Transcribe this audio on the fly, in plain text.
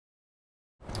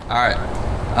All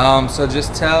right. So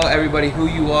just tell everybody who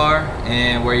you are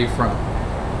and where you're from.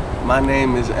 My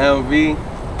name is MV.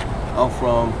 I'm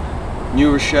from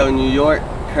New Rochelle, New York.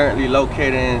 Currently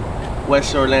located in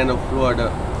West Orlando, Florida.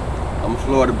 I'm a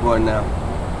Florida boy now.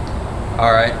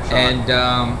 All right. And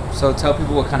so tell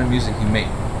people what kind of music you make.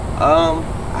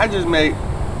 I just make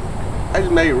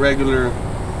regular.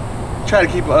 Try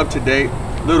to keep it up to date.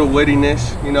 Little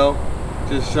wittiness, you know.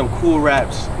 Just some cool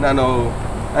raps.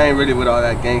 I ain't really with all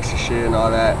that gangster shit and all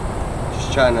that.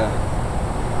 Just trying to,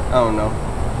 I don't know,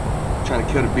 trying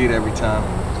to kill the beat every time.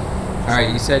 All right,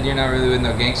 you said you're not really with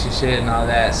no gangster shit and all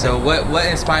that. So what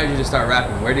inspired you to start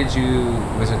rapping?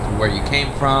 Was it where you came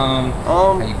from?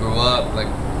 How you grew up? Like,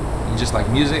 you just like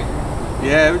music?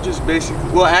 Yeah, it was just basically,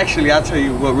 well actually I'll tell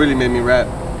you what really made me rap.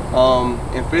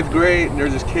 In 5th grade, there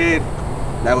was this kid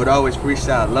that would always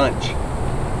freestyle lunch.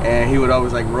 And he would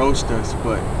always like roast us,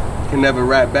 but could never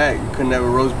rap back. You could never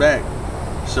roast back.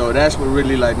 So that's what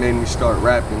really like made me start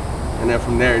rapping. And then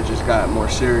from there it just got more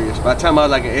serious. By the time I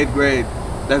was like in 8th grade,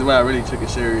 that's when I really took it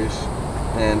serious.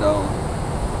 And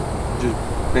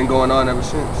just been going on ever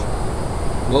since.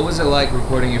 What was it like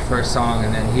recording your first song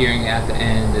and then hearing it at the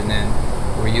end, and then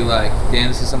were you like, damn,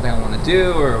 this is something I want to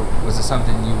do, or was it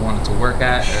something you wanted to work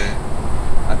at?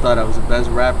 Or? I thought I was the best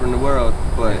rapper in the world,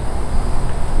 but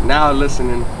now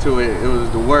listening to it, it was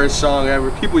the worst song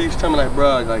ever. People used to tell me like,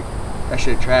 bro, like that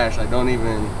shit trash. Like don't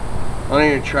even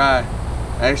try.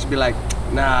 I used to be like,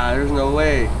 nah, there's no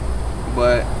way.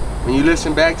 But when you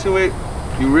listen back to it,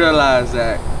 you realize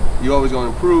that you always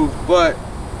gonna improve. But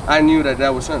I knew that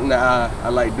that was something that I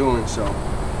like doing, so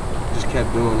just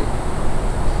kept doing it.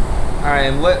 All right,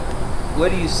 and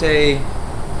what do you say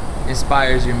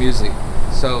inspires your music?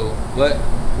 So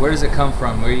where does it come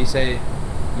from? Where you say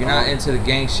you're not into the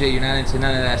gang shit, you're not into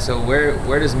none of that, so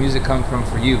where does music come from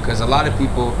for you? Because a lot of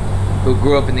people who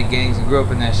grew up in the gangs and grew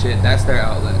up in that shit, that's their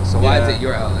outlet. So why is it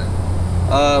your outlet?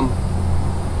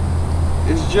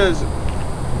 It's just,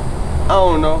 I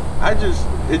don't know,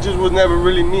 it just was never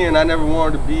really me, and I never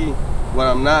wanted to be what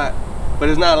I'm not. But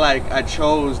it's not like I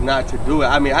chose not to do it.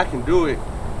 I mean, I can do it,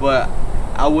 but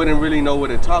I wouldn't really know what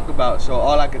to talk about. So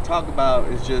all I could talk about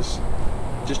is just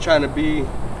trying to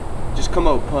just come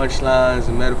up with punchlines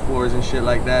and metaphors and shit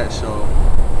like that. So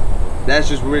that's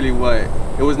just really what,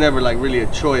 it was never like really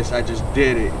a choice. I just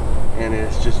did it, and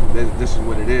it's just, this is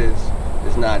what it is.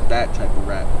 It's not that type of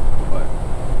rap, but.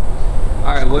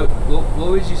 All right,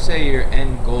 what would you say your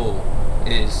end goal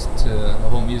is to the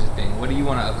whole music thing? What do you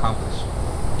want to accomplish?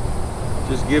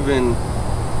 Just giving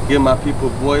my people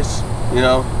a voice, you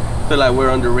know. I feel like we're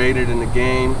underrated in the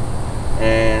game,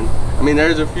 and I mean,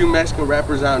 there's a few Mexican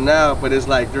rappers out now, but it's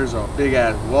like there's a big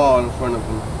ass wall in front of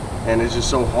them, and it's just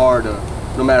so hard to,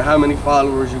 no matter how many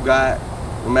followers you got,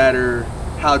 no matter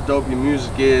how dope your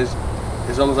music is,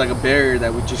 it's almost like a barrier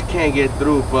that we just can't get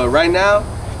through. But right now,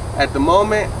 at the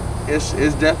moment, it's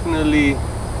definitely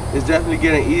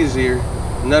getting easier.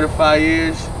 Another 5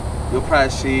 years, you'll probably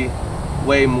see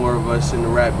way more of us in the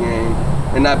rap game,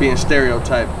 and not being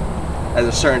stereotyped as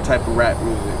a certain type of rap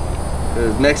music.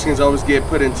 Because Mexicans always get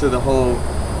put into the whole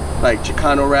like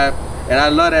Chicano rap, and I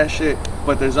love that shit,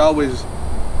 but there's always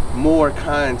more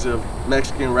kinds of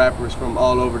Mexican rappers from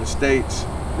all over the states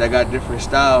that got different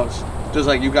styles. Just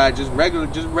like you got just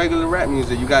regular rap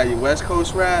music. You got your West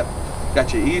Coast rap, you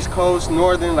got your East Coast,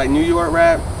 Northern, like New York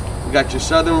rap, you got your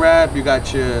Southern rap, you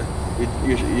got your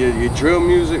drill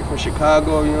music from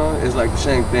Chicago, you know, it's like the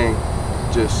same thing.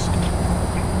 Just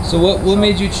so what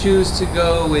made you choose to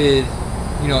go with,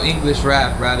 you know, English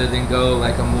rap rather than go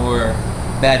like a more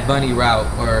Bad Bunny route,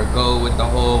 or go with the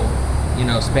whole, you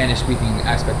know, Spanish speaking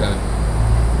aspect of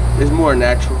it? It's more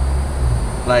natural.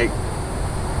 Like,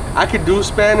 I could do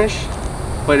Spanish,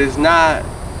 but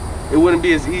it wouldn't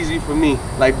be as easy for me.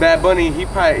 Like Bad Bunny, he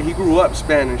grew up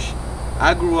Spanish.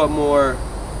 I grew up more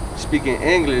speaking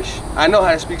English. I know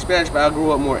how to speak Spanish, but I grew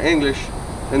up more English.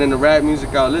 And then the rap music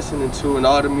I was listening to, and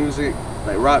all the music,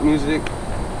 like rock music,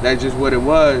 that's just what it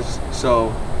was.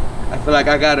 So I feel like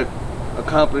I gotta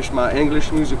accomplish my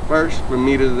English music first for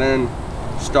me to then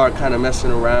start kind of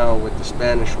messing around with the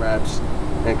Spanish raps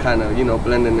and kind of, you know,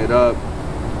 blending it up.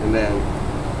 And then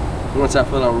once I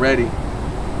feel I'm ready,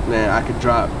 then I could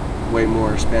drop way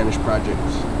more Spanish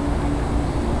projects.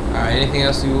 All right, anything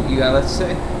else you got left to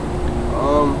say?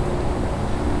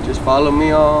 Just follow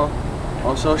me on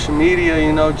social media,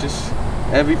 you know, just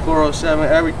mv407,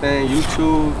 everything,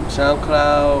 YouTube,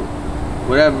 SoundCloud,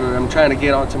 whatever. I'm trying to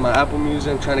get onto my Apple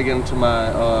Music, I'm trying to get into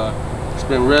my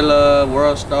Spinrilla,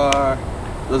 WorldStar.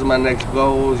 Those are my next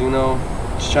goals, you know.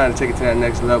 Just trying to take it to that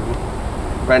next level.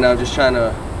 Right now, I'm just trying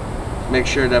to make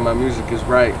sure that my music is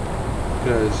right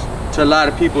because to a lot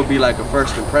of people, it'd be like a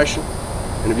first impression,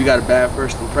 and if you got a bad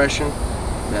first impression,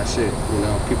 that's it. You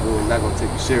know, people are not gonna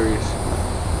take you serious.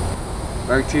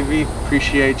 Berg TV,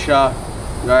 appreciate y'all.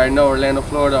 You already know, Orlando,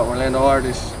 Florida, Orlando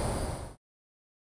artists.